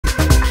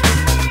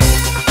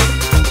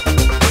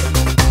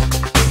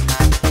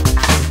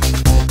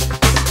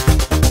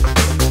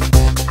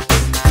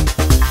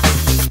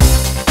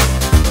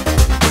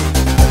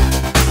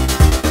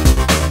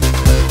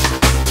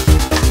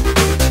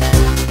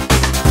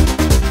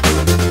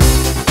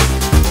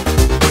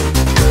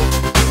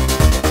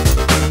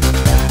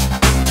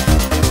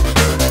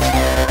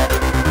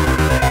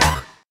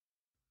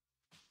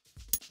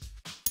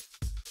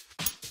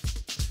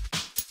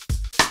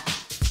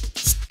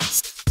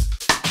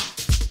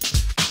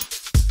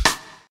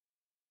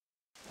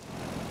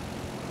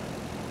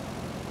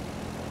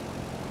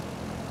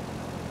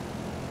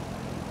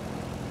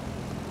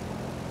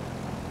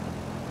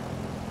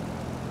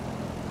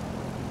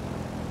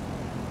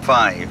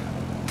5,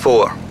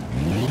 4,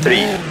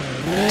 3,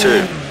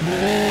 2,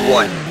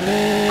 1,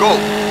 go!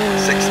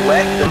 6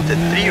 left into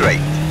 3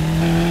 right,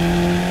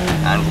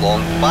 and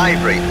long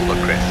 5 right over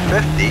crest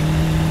 50,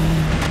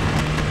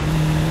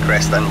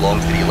 crest and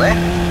long 3 left,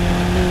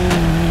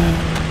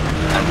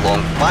 and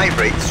long 5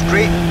 right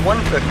straight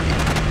 150,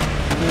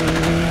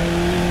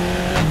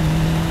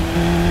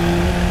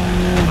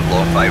 and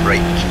long 5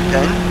 right keep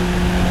in,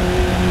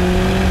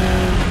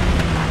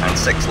 and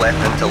 6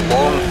 left into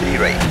long 3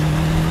 right,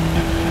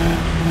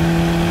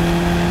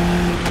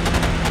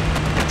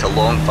 into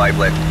long 5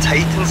 left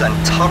tightens and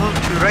turn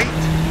to right,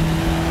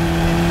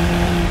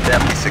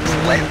 36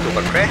 left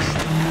over crest,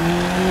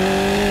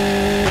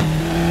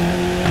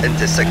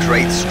 into 6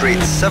 right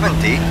straight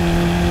 70,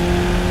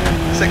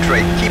 6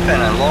 right keep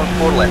in and long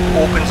 4 left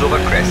opens over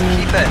crest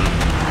keep in,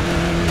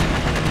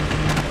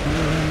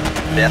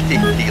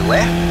 33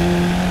 left,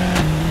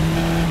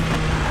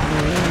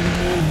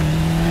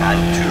 and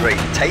 2 right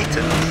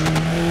tightens,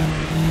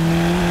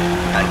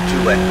 and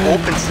 2 left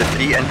opens to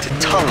 3 into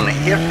turn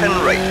hairpin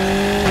right,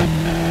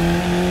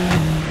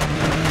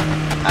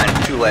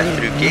 and 2 left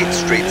through gate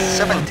straight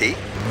 70,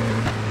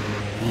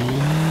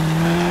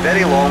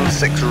 very long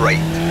 6 right,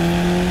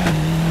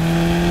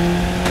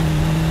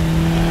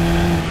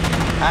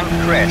 and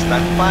crest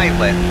and 5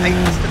 left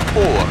tightens to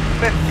 4,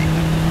 50,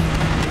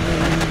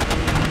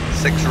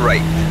 6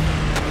 right,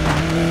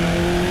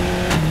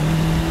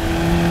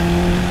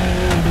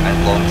 and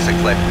long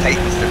 6 left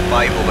tightens to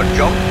 5 over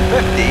jump,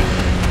 50,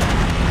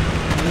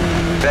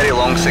 very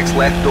long 6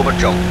 left over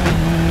jump,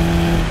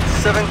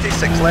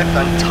 76 left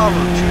and turn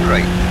to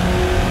right,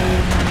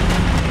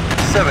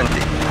 70,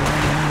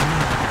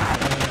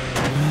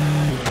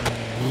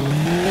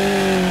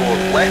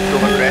 4 left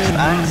over crest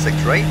and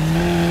 6 right,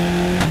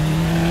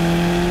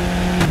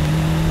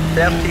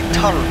 30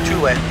 turn 2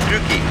 left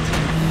through gate,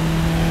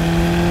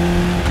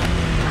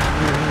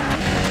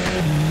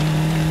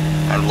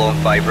 and long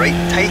 5 right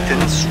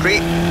tightens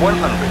straight 100,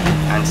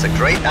 and 6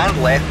 right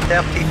and left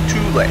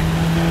 32 left,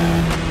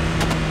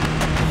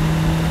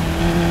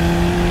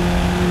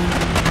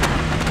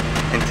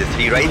 into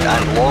 3 right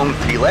and long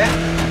 3 left,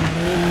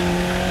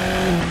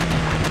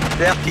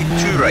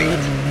 32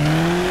 right,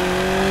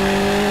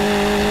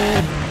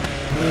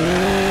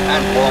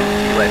 and long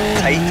 3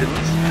 left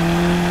tightens,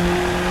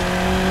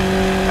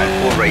 and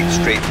 4 right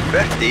straight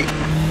 50,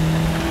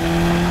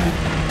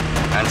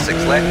 and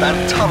 6 left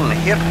and turn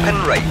hairpin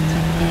right,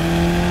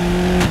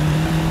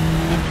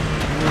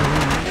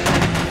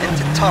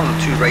 into turn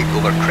 2 right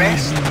over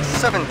crest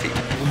 70,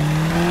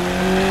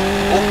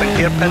 open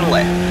hairpin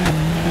left,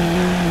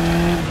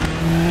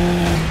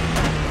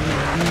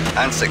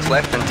 and 6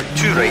 left into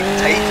 2 right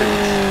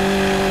tightens,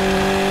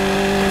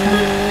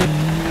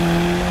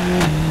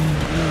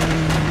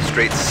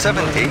 straight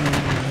 70,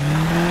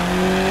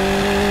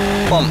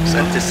 bumps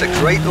into 6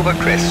 right over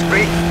crest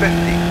straight 50,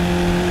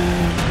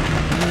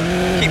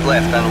 keep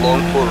left and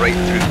long 4 right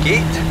through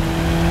gate,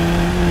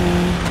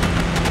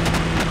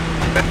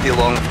 50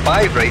 long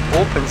 5 right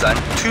opens and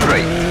 2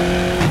 right,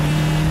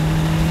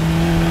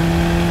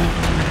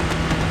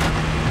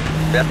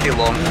 30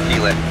 long 3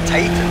 left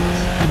tightens,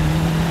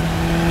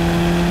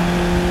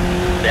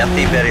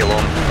 30 very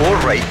long 4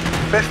 right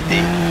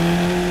 50,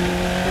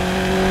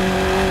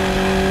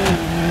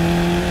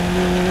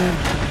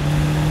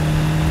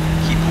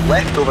 keep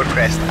left over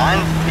crest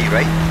and 3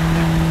 right,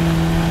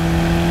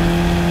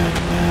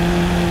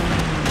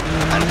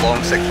 and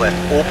long 6 left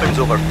opens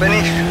over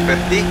finish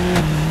 50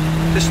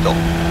 to stop.